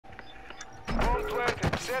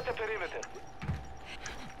Set the perimeter.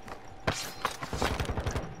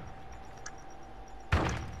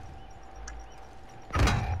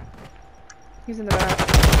 He's in the back.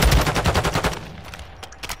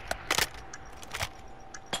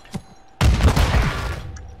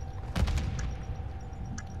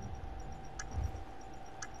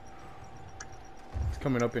 He's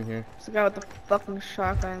coming up in here. It's the guy with the fucking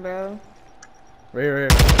shotgun, bro. Right here,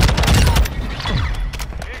 right here.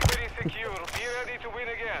 Victory secure. Be ready to win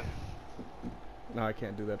again. No, I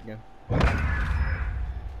can't do that again.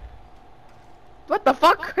 What the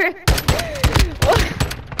fuck?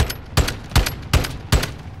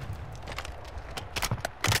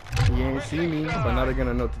 He ain't see me, but now they're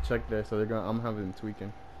gonna know to check there, so they're gonna. I'm having him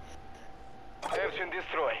tweaking. Search and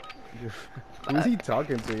destroy. Who's he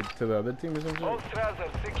talking to? To the other team or something? All straws are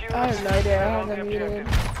secure. I have no idea. I have On the them muted.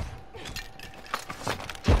 objective.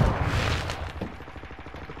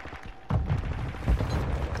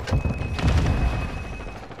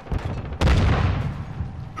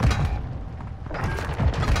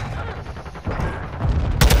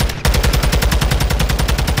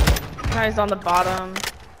 Guy's on the bottom.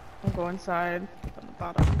 I'll go inside. On the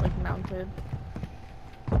bottom, like mounted.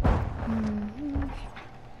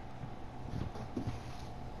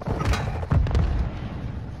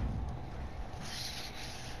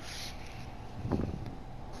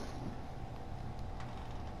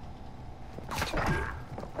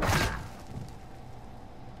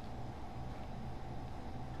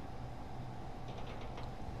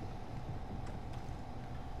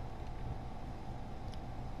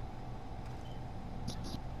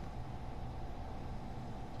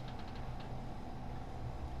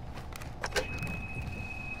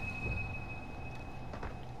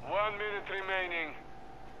 One minute remaining.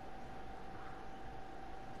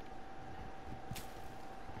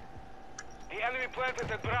 The enemy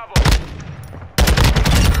planted at Bravo.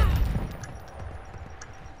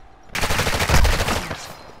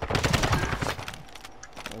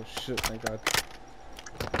 Oh shit! Thank God.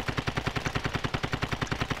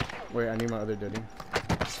 Wait, I need my other daddy.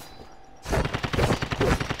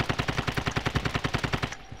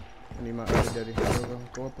 I need my other daddy.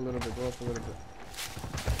 Go up a little bit. Go up a little bit.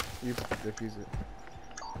 You defuse it.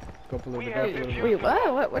 Go up a little bit. Go up a little bit. Wait,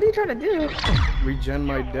 what? What are you trying to do? Regen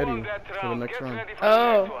my daddy for the next round.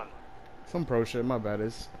 Oh. Some pro shit. My bad.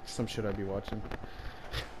 Is some shit I be watching.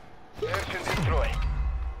 Search and destroy.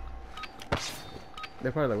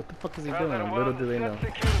 They're probably like, what the fuck is he doing? Little do they know.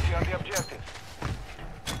 Security on the objective.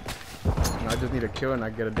 And I just need a kill and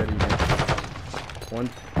I get a daddy. One.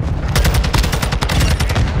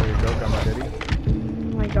 There you go. Got my daddy.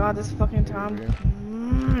 Oh my god, this fucking Tom.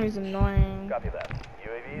 He's annoying. Copy that.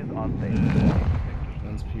 UAV is on station.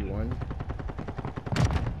 One's P1.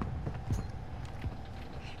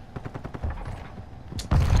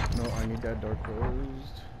 No, I need that door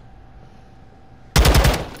closed.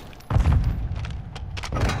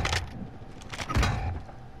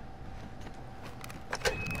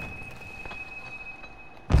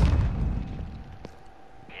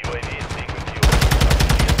 UAV is being reviewed.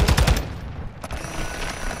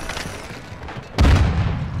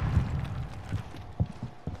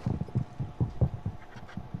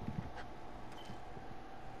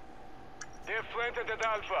 They've planted at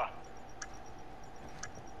Alpha.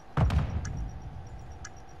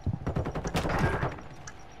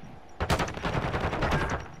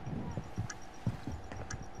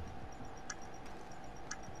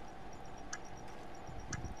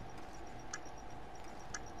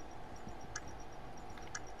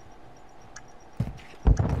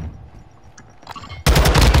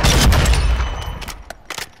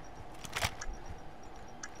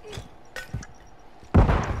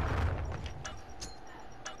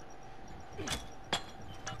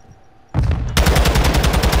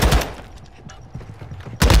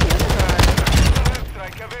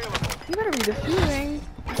 You better be defusing.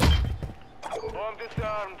 Bomb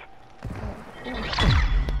disarmed.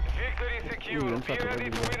 Victory secure. Ooh, I'm Be fucking ready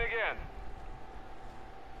to everywhere. win again.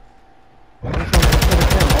 Oh,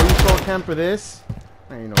 you saw a cam for this?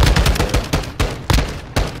 I ain't know.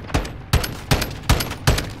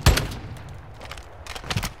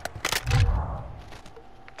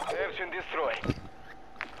 Search and destroy.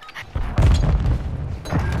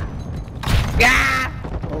 Yeah.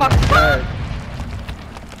 Oh Fuck. my God.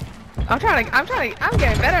 I'm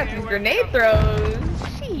getting better at these grenade throws.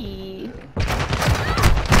 Shit.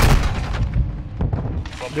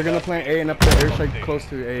 They're gonna plant A and up the airstrike close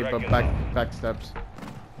to A, but back steps.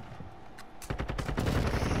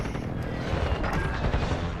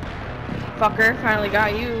 Fucker, finally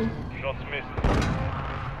got you. Shots missed.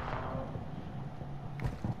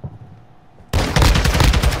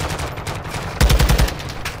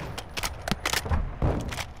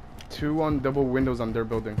 2 on double windows on their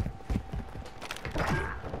building.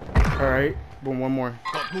 Alright. Boom, one more.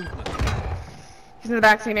 Got movement. He's in the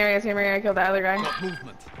back, same area I killed that other guy. Got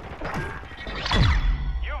movement.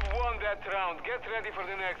 You've won that round. Get ready for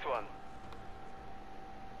the next one.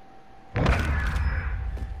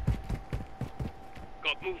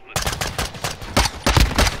 Got movement.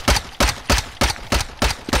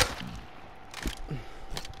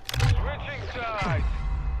 Switching sides.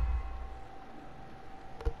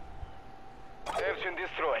 Search and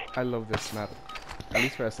destroy. I love this map. At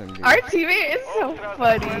least for SMG. Our teammate is so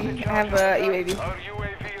funny. I have a UAV. Our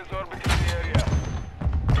UAV is orbiting the area.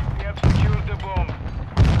 We have secured the bomb.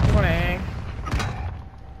 Morning.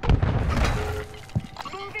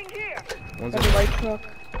 Moving here. One's Got a light truck.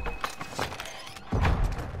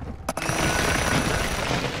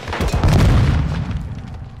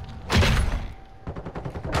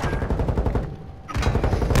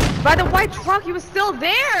 By the white truck, he was still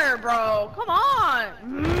there, bro. Come on.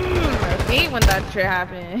 I hate when that shit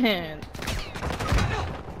happens.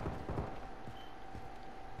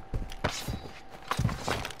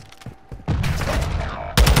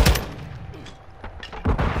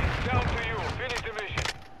 It's down to you. Finish the mission.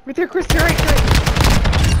 Right there, Chris. You're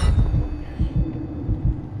right.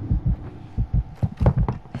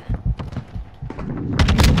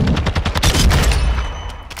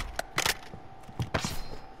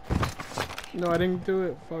 No, I didn't do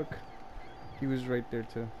it. Fuck. He was right there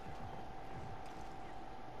too.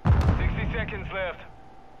 60 seconds left.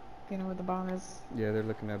 You know where the bomb is. Yeah, they're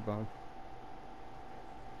looking at bomb.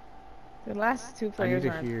 The last two I need players to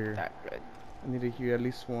aren't hear. that good. I need to hear at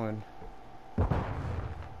least one. Right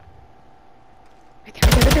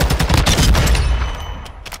there, right there, right there.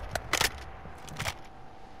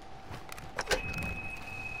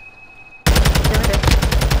 Right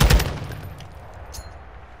there.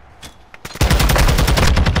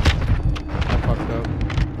 I fucked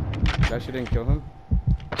up. That shit didn't kill him.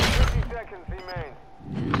 30 seconds remain.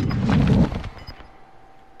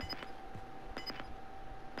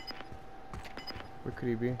 Where could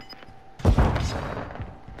he be?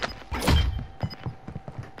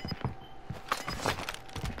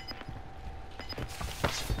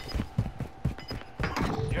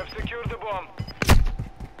 You have secured the bomb.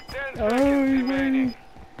 10 Oh, seconds yeah. remaining.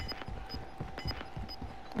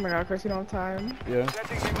 Oh my god, Chris, you don't have time. Yeah.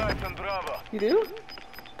 Setting device on Bravo. You do?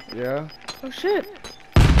 Yeah. Oh shit.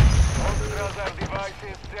 All the radar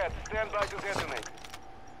devices set. Stand by to detonate.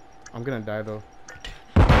 I'm gonna die though.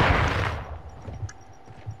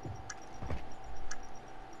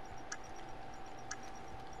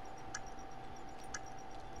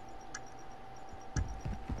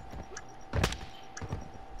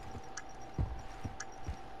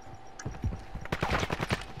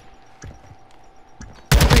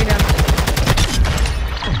 Three down.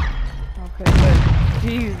 Okay, good.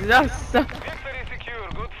 Jesus. Victory secure.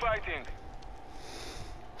 Good fighting.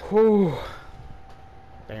 Whew.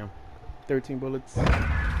 Damn. 13 bullets.